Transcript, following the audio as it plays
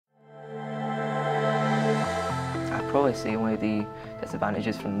probably say one of the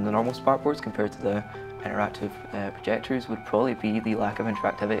disadvantages from the normal smartboards compared to the interactive projectors would probably be the lack of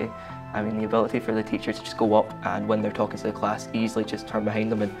interactivity. I mean, the ability for the teacher to just go up and when they're talking to the class easily just turn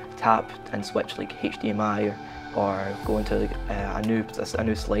behind them and tap and switch like HDMI or go into like, a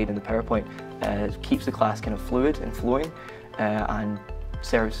new slide in the PowerPoint keeps the class kind of fluid and flowing and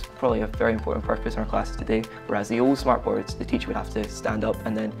serves probably a very important purpose in our classes today. Whereas the old smartboards, the teacher would have to stand up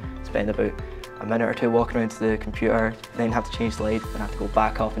and then spend about a minute or two walking around to the computer, then have to change slide, then have to go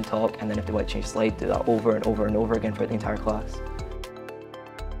back up and talk, and then if they want to change slide, do that over and over and over again for the entire class.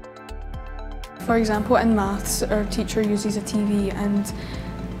 For example, in maths, our teacher uses a TV and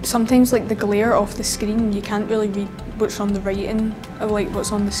sometimes like the glare off the screen, you can't really read what's on the writing or like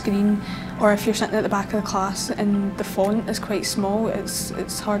what's on the screen, or if you're sitting at the back of the class and the font is quite small,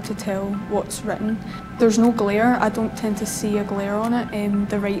 it's hard to tell what's written. There's no glare, I don't tend to see a glare on it,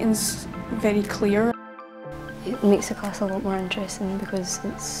 the writing's very clear. It makes the class a lot more interesting because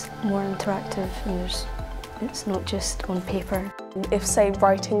it's more interactive and it's not just on paper. If, say,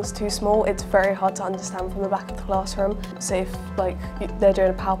 writing's too small, it's very hard to understand from the back of the classroom. So if like they're doing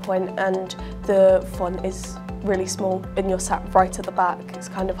a PowerPoint and the font is really small and you're sat right at the back, it's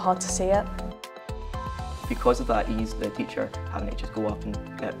kind of hard to see it. Because of that ease, the teacher having to just go up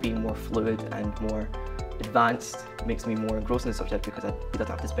and being more fluid and more advanced makes me more engrossed in the subject because he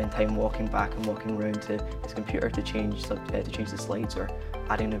doesn't have to spend time walking back and walking around to his computer to change the slides or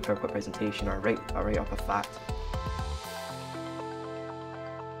adding in a PowerPoint presentation or write up a fact.